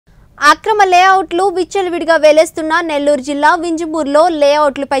అక్రమ లేఅవుట్లు విచ్చలవిడిగా వేలేస్తున్న నెల్లూరు జిల్లా వింజమూరులో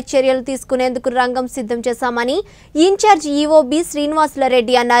లేఅవుట్లపై చర్యలు తీసుకునేందుకు రంగం సిద్ధం చేశామని ఇన్ఛార్జ్ ఈవోబీ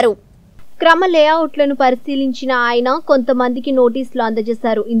శ్రీనివాసులరెడ్డి అన్నారు. క్రమ లేఅవుట్లను పరిశీలించిన ఆయన కొంతమందికి నోటీసులు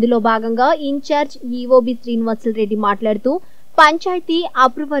అందజేశారు. ఇందులో భాగంగా ఇన్ఛార్జ్ ఈవోబీ శ్రీనివాసులరెడ్డి మాట్లాడుతూ పంచాయతీ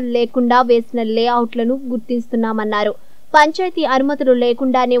అప్రూవల్ లేకుండా వేసిన లేఅవుట్లను గుర్తిస్తున్నామన్నారు. పంచాయతీ అనుమతులు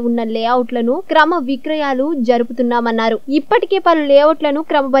లేకుండానే ఉన్న లేఅవుట్లను క్రమ విక్రయాలు జరుపుతున్నామన్నారు. ఇప్పటికే పలు లేఅవుట్లను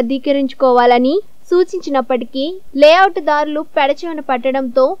క్రమబద్ధీకరించుకోవాలని సూచించినప్పటికీ లేఅవుట్ దారులు పెడచెవిన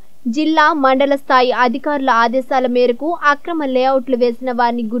పట్టడంతో జిల్లా మండల స్థాయి అధికారుల ఆదేశాల మేరకు అక్రమ లేఅవుట్లు వేసిన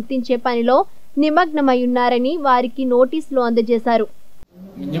వారిని గుర్తించే పనిలో నిమగ్నమై ఉన్నారని వారికి నోటీసులు అందజేశారు.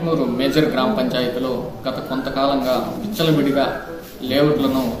 వింజమూరు మేజర్ గ్రామ పంచాయతీలో గత కొంతకాలంగా విచ్చలవిడిగా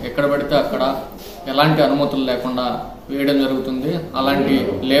లేఅవుట్లను ఎక్కడ పడితే అక్కడ ఎలాంటి అనుమతులు లేకుండా వేయడం జరుగుతుంది. అలాంటి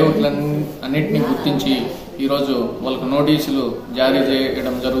లేఅవుట్లన్నింటినీ గుర్తించి ఈరోజు వాళ్ళకు నోటీసులు జారీ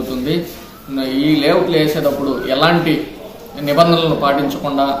చేయడం జరుగుతుంది. ఈ లేఅవుట్లు వేసేటప్పుడు ఎలాంటి నిబంధనలను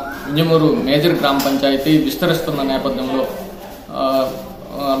పాటించకుండా వింజమూరు మేజర్ గ్రామ పంచాయతీ విస్తరిస్తున్న నేపథ్యంలో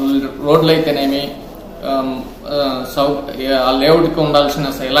రోడ్లు అయితేనేమి ఆ లేఅవుట్కి ఉండాల్సిన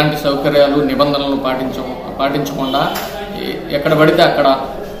ఎలాంటి సౌకర్యాలు నిబంధనలను పాటించకుండా ఎక్కడ పడితే అక్కడ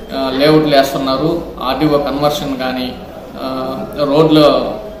లేఅవుట్లు వేస్తున్నారు. ఆర్డీఓ కన్వర్షన్ కానీ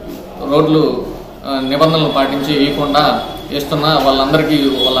రోడ్లు నిబంధనలు పాటించి వేయకుండా వేస్తున్న వాళ్ళందరికీ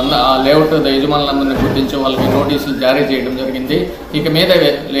ఆ లేఅవుట్ యజమానులందరినీ గుర్తించి వాళ్ళకి నోటీసులు జారీ చేయడం జరిగింది. ఇక మీద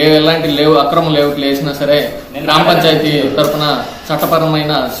ఎలాంటి అక్రమ లేఅవుట్లు వేసినా సరే గ్రామ పంచాయతీ తరఫున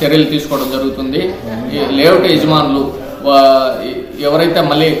చట్టపరమైన చర్యలు తీసుకోవడం జరుగుతుంది. లేఅవుట్ యజమానులు ఎవరైతే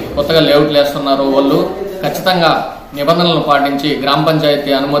మళ్ళీ కొత్తగా లేఅవుట్లు వేస్తున్నారో వాళ్ళు ఖచ్చితంగా నిబంధనలను పాటించి గ్రామ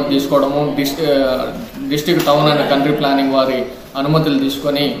పంచాయతీ అనుమతి తీసుకోవడము, district town and country planning వారి అనుమతులు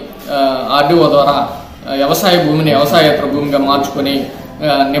తీసుకొని ఆర్డీఓ ద్వారా వ్యవసాయ భూమిని వ్యవసాయేతర భూమిగా మార్చుకొని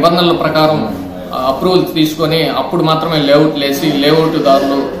నిబంధనల ప్రకారం అప్రూవల్ తీసుకొని అప్పుడు మాత్రమే లేఅవుట్లు వేసి లేఅవుట్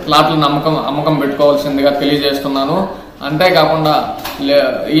దారులు ప్లాట్లను అమ్మకం పెట్టుకోవాల్సిందిగా తెలియజేస్తున్నాను. అంతేకాకుండా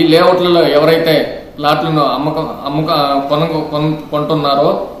ఈ లేఅవుట్లలో ఎవరైతే ప్లాట్లను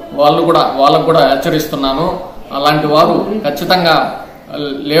కొంటున్నారో వాళ్ళకు కూడా హెచ్చరిస్తున్నాను. అలాంటి వారు ఖచ్చితంగా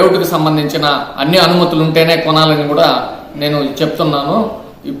లేఅవుట్కి సంబంధించిన అన్ని అనుమతులు ఉంటేనే కొనాలని కూడా నేను చెప్తున్నాను.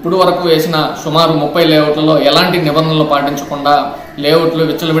 ఇప్పుడు వరకు వేసిన సుమారు 30 లేఅవుట్లలో ఎలాంటి నిబంధనలు పాటించకుండా లేఅవుట్లు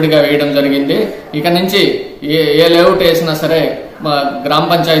విచ్చలవిడిగా వేయడం జరిగింది. ఇక నుంచి ఏ లేఅవుట్ వేసినా సరే గ్రామ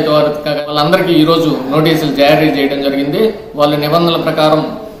పంచాయతీ వాళ్ళందరికీ ఈరోజు నోటీసులు జారీ చేయడం జరిగింది. వాళ్ళ నిబంధనల ప్రకారం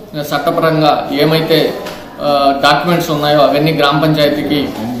చట్టపరంగా ఏమైతే డాక్యుమెంట్స్ ఉన్నాయో అవన్నీ గ్రామ పంచాయతీకి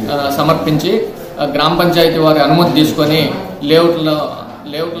సమర్పించి గ్రామ పంచాయతీ వారి అనుమతి తీసుకొని లేఅవుట్లలో